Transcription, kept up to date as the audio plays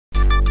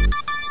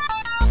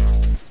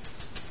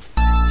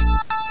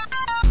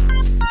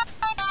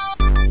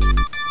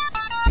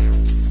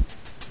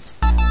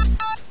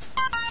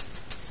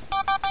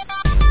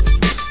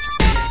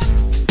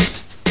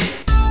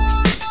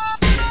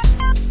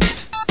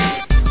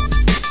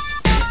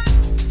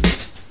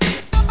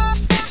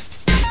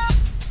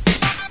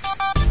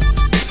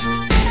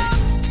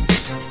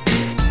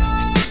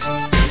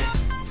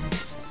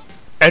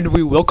and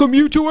we welcome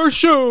you to our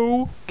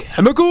show,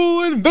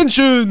 Chemical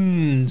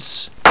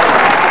Inventions!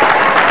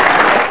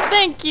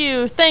 Thank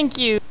you.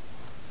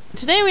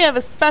 Today we have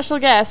a special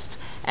guest,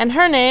 and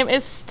her name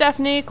is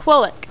Stephanie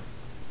Quillick.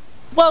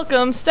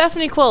 Welcome,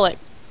 Stephanie Quillick.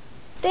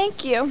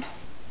 Thank you.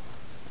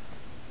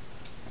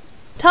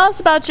 Tell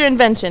us about your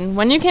invention,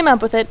 when you came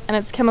up with it, and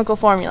its chemical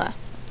formula.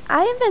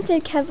 I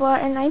invented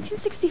Kevlar in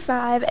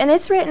 1965, and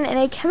it's written in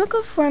a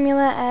chemical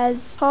formula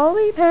as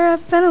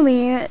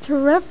polyparaphenylene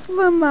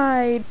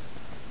terephthalamide.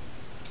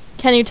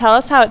 Can you tell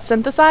us how it's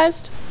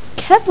synthesized?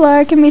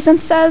 Kevlar can be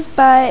synthesized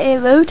by a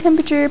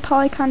low-temperature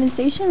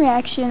polycondensation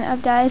reaction of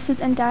diacids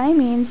and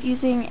diamines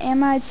using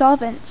amide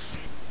solvents.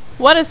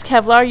 What is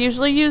Kevlar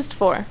usually used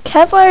for?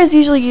 Kevlar is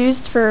usually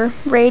used for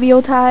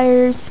radial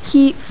tires,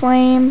 heat,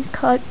 flame,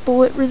 cut,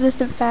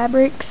 bullet-resistant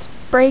fabrics,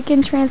 brake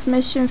and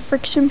transmission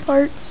friction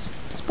parts,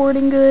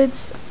 sporting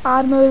goods,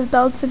 automotive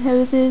belts and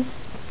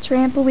hoses,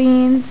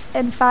 trampolines,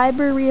 and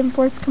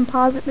fiber-reinforced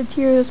composite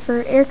materials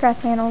for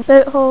aircraft panels,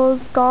 boat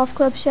hulls, golf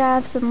club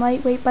shafts, and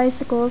lightweight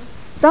bicycles.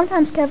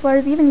 Sometimes Kevlar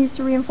is even used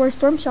to reinforce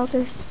storm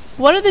shelters.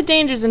 What are the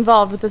dangers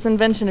involved with this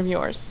invention of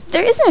yours?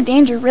 There is no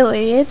danger,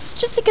 really.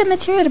 It's just a good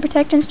material to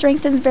protect and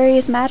strengthen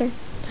various matter.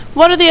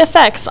 What are the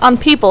effects on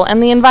people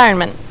and the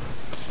environment?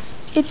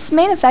 Its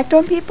main effect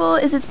on people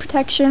is its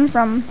protection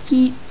from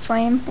heat,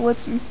 flame,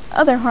 bullets, and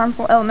other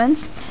harmful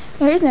elements.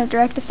 There is no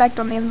direct effect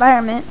on the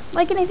environment.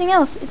 Like anything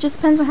else, it just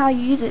depends on how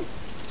you use it.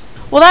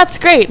 Well, that's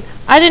great.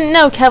 I didn't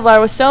know Kevlar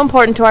was so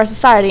important to our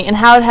society and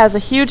how it has a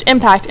huge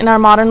impact in our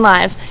modern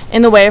lives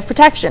in the way of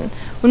protection.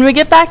 When we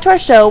get back to our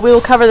show, we will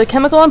cover the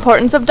chemical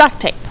importance of duct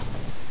tape.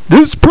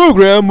 This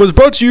program was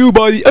brought to you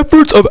by the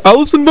efforts of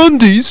Allison Von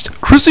Diest,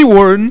 Chrissy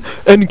Warren,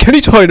 and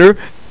Kenny Tyner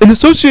in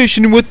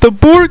association with the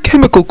Bohr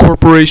Chemical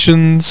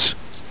Corporations.